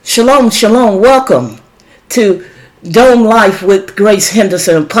Shalom, shalom. Welcome to Dome Life with Grace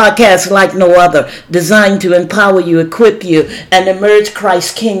Henderson, a podcast like no other, designed to empower you, equip you, and emerge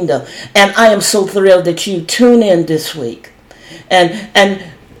Christ's kingdom. And I am so thrilled that you tune in this week. And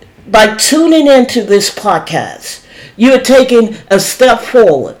by tuning into this podcast, you are taking a step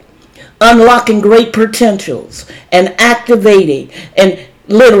forward, unlocking great potentials, and activating and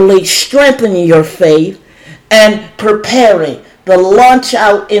literally strengthening your faith and preparing the launch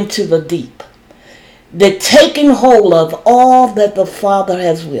out into the deep. The taking hold of all that the Father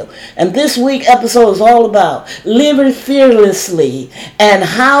has willed. And this week episode is all about living fearlessly and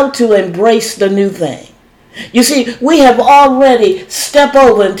how to embrace the new thing. You see, we have already stepped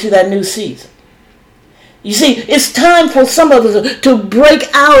over into that new season. You see, it's time for some of us to break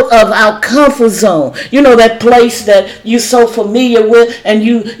out of our comfort zone. You know, that place that you're so familiar with, and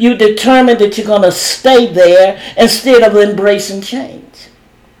you determine that you're going to stay there instead of embracing change.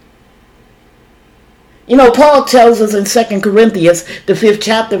 You know, Paul tells us in 2 Corinthians, the 5th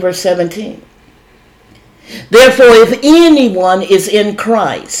chapter, verse 17. Therefore, if anyone is in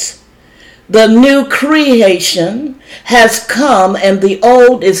Christ, the new creation has come, and the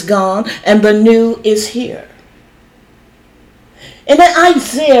old is gone, and the new is here. And in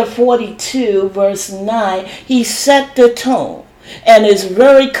Isaiah 42, verse 9, he set the tone, and is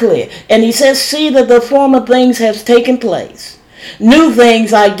very clear. And he says, see that the former things have taken place. New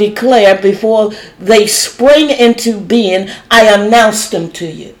things I declare before they spring into being, I announce them to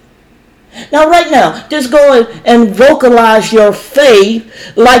you. Now, right now, just go and vocalize your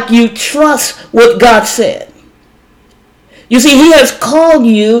faith like you trust what God said. You see, he has called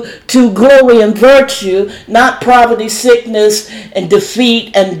you to glory and virtue, not poverty, sickness, and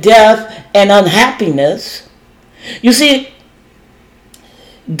defeat, and death, and unhappiness. You see,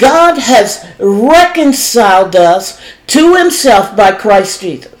 God has reconciled us to himself by Christ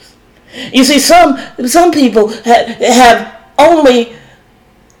Jesus. You see, some people have only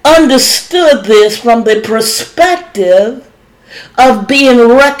understood this from the perspective of being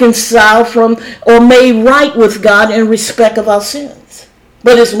reconciled from or made right with God in respect of our sins.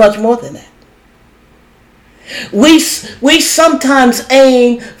 But it's much more than that. We sometimes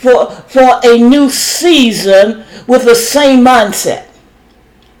aim for a new season with the same mindset,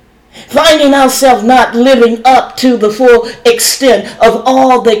 finding ourselves not living up to the full extent of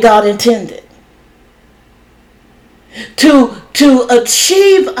all that God intended. To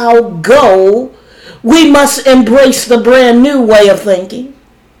achieve our goal, we must embrace the brand new way of thinking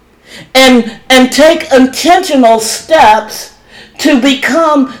and take intentional steps to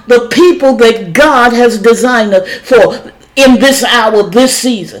become the people that God has designed us for in this hour, this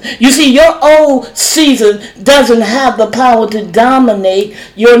season. You see, your old season doesn't have the power to dominate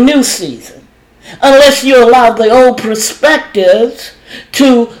your new season unless you allow the old perspectives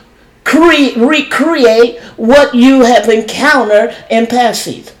to recreate what you have encountered in past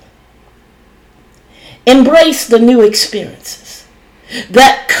seasons. Embrace the new experiences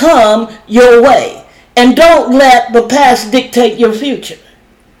that come your way, and don't let the past dictate your future.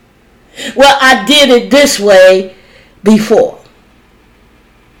 Well, I did it this way before.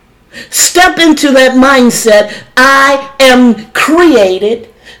 Step into that mindset. I am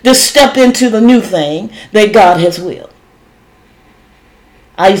created to step into the new thing that God has willed.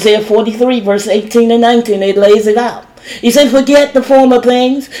 Isaiah 43, verse 18 and 19, it lays it out. He said, forget the former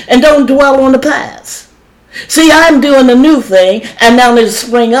things and don't dwell on the past. See, I'm doing a new thing, and now it'll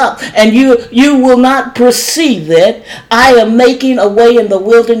spring up, and you will not perceive it. I am making a way in the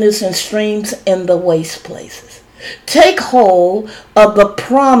wilderness and streams in the waste places. Take hold of the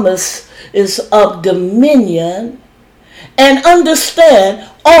promises of dominion and understand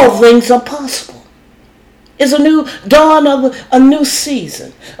all things are possible. It's a new dawn of a new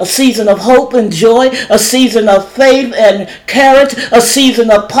season. A season of hope and joy. A season of faith and courage. A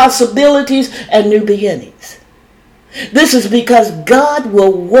season of possibilities and new beginnings. This is because God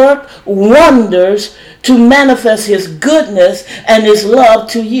will work wonders to manifest his goodness and his love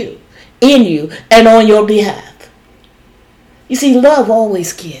to you, in you, and on your behalf. You see, love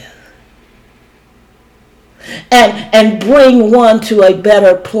always gives. And bring one to a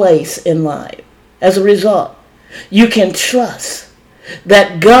better place in life. As a result, you can trust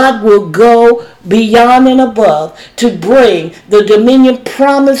that God will go beyond and above to bring the dominion,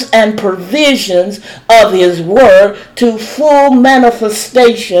 promise, and provisions of his word to full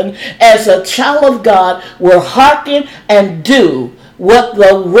manifestation as a child of God will hearken and do what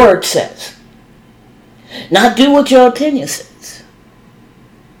the word says. Not do what your opinion says.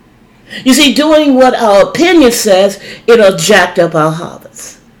 You see, doing what our opinion says, it'll jack up our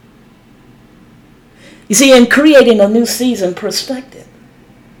harvest. You see, in creating a new season perspective,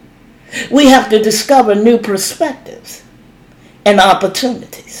 we have to discover new perspectives and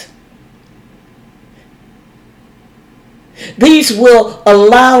opportunities. These will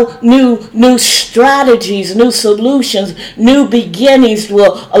allow new strategies, new solutions, new beginnings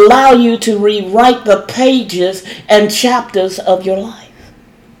will allow you to rewrite the pages and chapters of your life.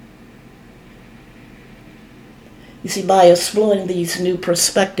 You see, by exploring these new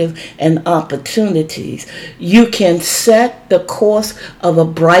perspectives and opportunities, you can set the course of a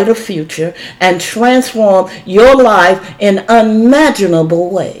brighter future and transform your life in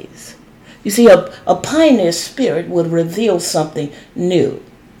unimaginable ways. You see, a pioneer spirit would reveal something new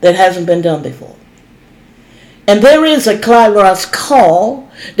that hasn't been done before. And there is a Kairos call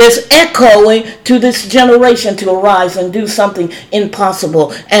that's echoing to this generation to arise and do something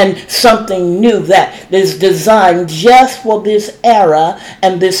impossible and something new that is designed just for this era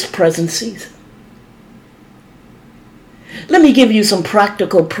and this present season. Let me give you some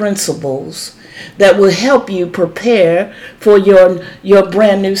practical principles that will help you prepare for your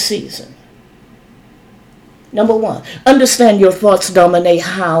brand new season. Number one, understand your thoughts dominate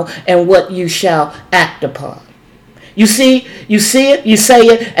how and what you shall act upon. You see it, you say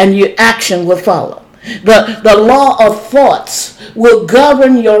it, and your action will follow. The law of thoughts will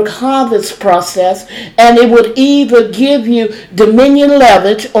govern your harvest process, and it would either give you dominion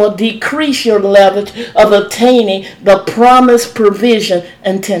leverage or decrease your leverage of obtaining the promised provision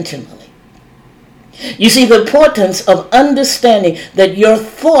intentionally. You see the importance of understanding that your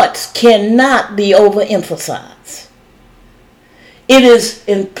thoughts cannot be overemphasized. It is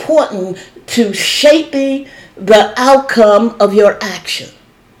important to shaping the outcome of your action,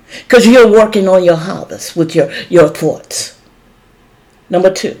 because you're working on your harvest with your thoughts. Number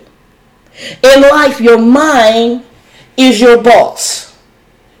two, in life, your mind is your boss,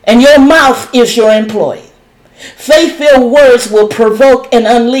 and your mouth is your employee. Faith-filled words will provoke and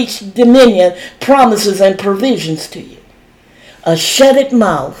unleash dominion, promises, and provisions to you. A shuttered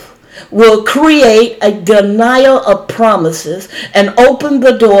mouth will create a denial of promises and open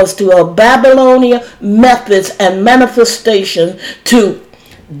the doors to a Babylonian methods and manifestation to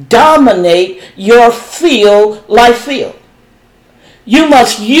dominate your life field. You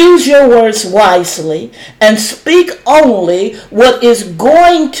must use your words wisely and speak only what is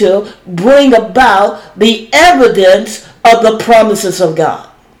going to bring about the evidence of the promises of God.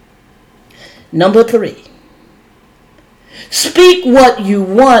 Number three, speak what you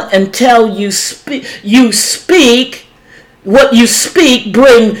want until you speak what you speak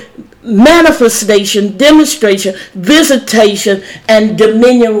bring manifestation, demonstration, visitation, and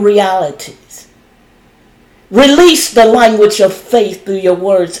dominion realities. Release the language of faith through your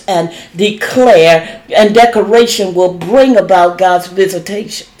words and declare, and declaration will bring about God's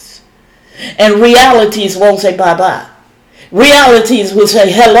visitations. And realities won't say bye-bye. Realities will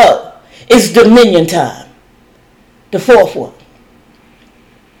say hello. It's dominion time. The fourth one.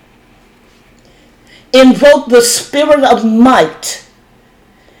 Invoke the spirit of might,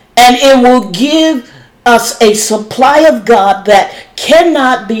 and it will give us a supply of God that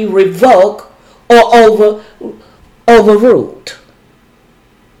cannot be revoked or overruled.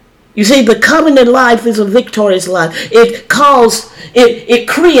 You see, the covenant life is a victorious life. It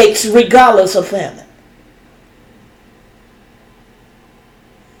creates regardless of famine.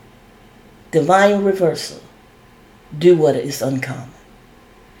 Divine reversal. Do what is uncommon.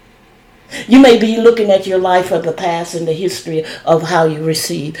 You may be looking at your life of the past and the history of how you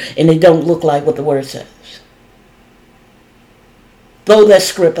received, and it don't look like what the word says. Throw that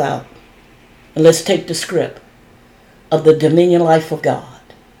script out, and let's take the script of the dominion life of God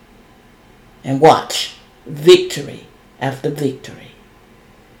and watch victory after victory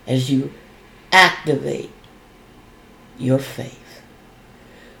as you activate your faith.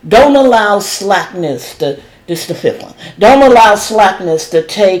 Don't allow slackness to, this is the fifth one, don't allow slackness to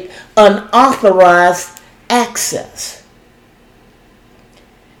take unauthorized access.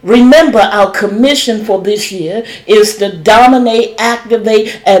 Remember, our commission for this year is to dominate,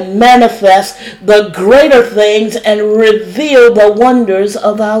 activate, and manifest the greater things and reveal the wonders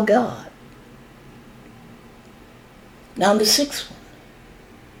of our God. Now the sixth one.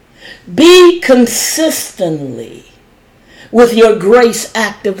 Be consistently with your grace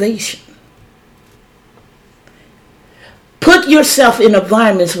activation. Put yourself in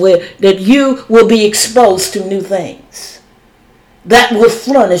environments where that you will be exposed to new things that will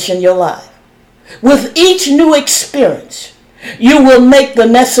flourish in your life. With each new experience, you will make the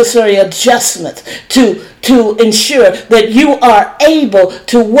necessary adjustments to ensure that you are able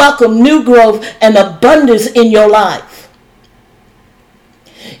to welcome new growth and abundance in your life.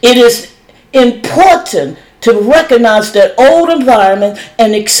 It is important to recognize that old environments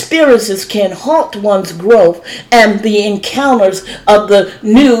and experiences can halt one's growth, and the encounters of the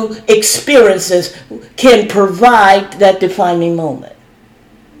new experiences can provide that defining moment.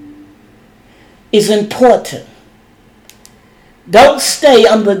 It's important. Don't stay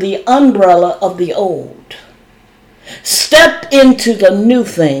under the umbrella of the old. Step into the new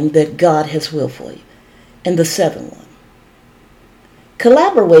thing that God has willed for you. And the seventh one,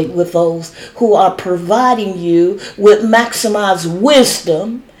 collaborate with those who are providing you with maximized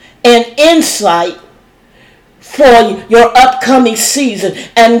wisdom and insight for your upcoming season,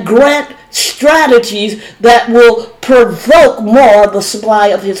 and grant strategies that will provoke more of the supply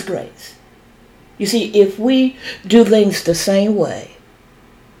of His grace. You see, if we do things the same way,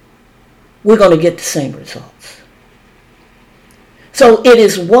 we're going to get the same results. So it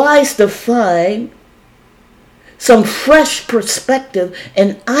is wise to find some fresh perspective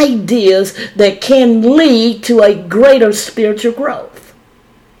and ideas that can lead to a greater spiritual growth.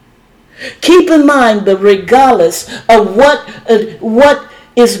 Keep in mind that regardless of what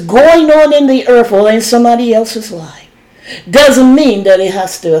is going on in the earth or in somebody else's life, doesn't mean that it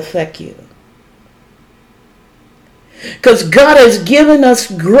has to affect you. Because God has given us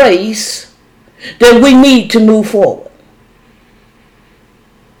grace that we need to move forward.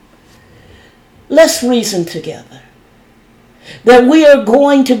 Let's reason together that we are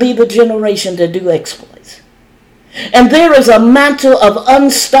going to be the generation to do exploits. And there is a mantle of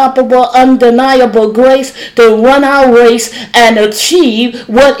unstoppable, undeniable grace to run our race and achieve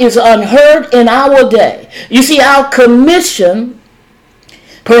what is unheard in our day. You see, our commission,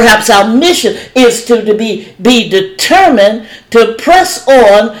 perhaps our mission, is to be determined to press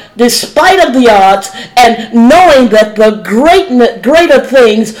on despite of the odds, and knowing that the greater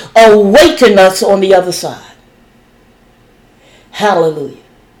things are awaiting us on the other side. Hallelujah.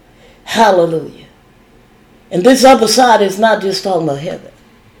 Hallelujah. And this other side is not just talking about heaven.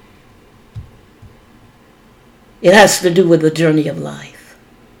 It has to do with the journey of life.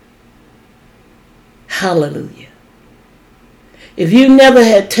 Hallelujah. If you never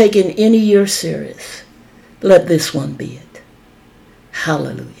had taken any year serious, let this one be it.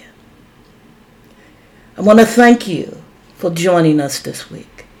 Hallelujah. I want to thank you for joining us this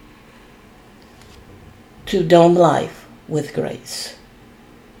week to Dome Life with Grace.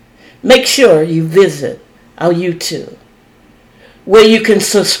 Make sure you visit our YouTube, where you can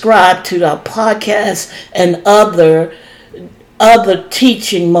subscribe to our podcast and other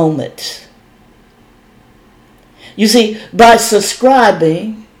teaching moments. You see, by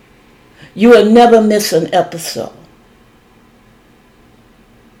subscribing, you will never miss an episode.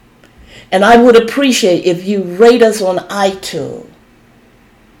 And I would appreciate if you rate us on iTunes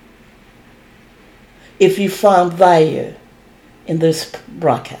if you found value in this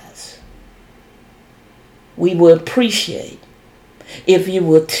broadcast. We would appreciate if you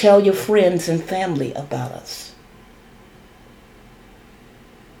would tell your friends and family about us.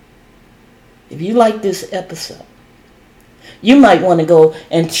 If you like this episode, you might want to go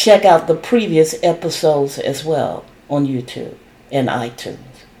and check out the previous episodes as well on YouTube and iTunes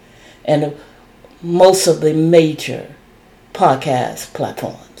and most of the major podcast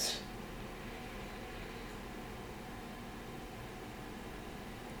platforms.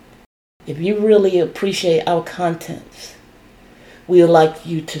 If you really appreciate our contents, we would like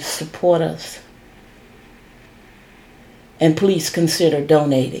you to support us. And please consider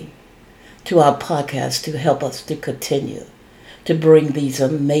donating to our podcast to help us to continue to bring these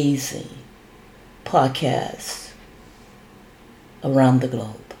amazing podcasts around the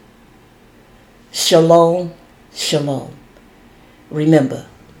globe. Shalom, shalom. Remember,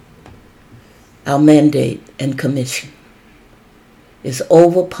 our mandate and commission is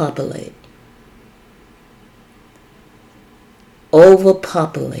overpopulate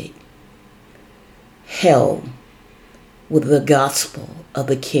hell with the gospel of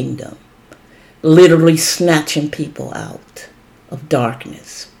the kingdom, literally snatching people out of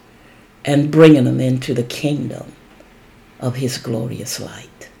darkness and bringing them into the kingdom of His glorious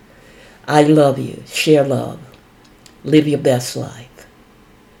light. I love you. Share love. Live your best life.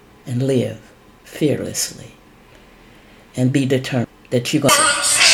 And live fearlessly. And be determined that you're going to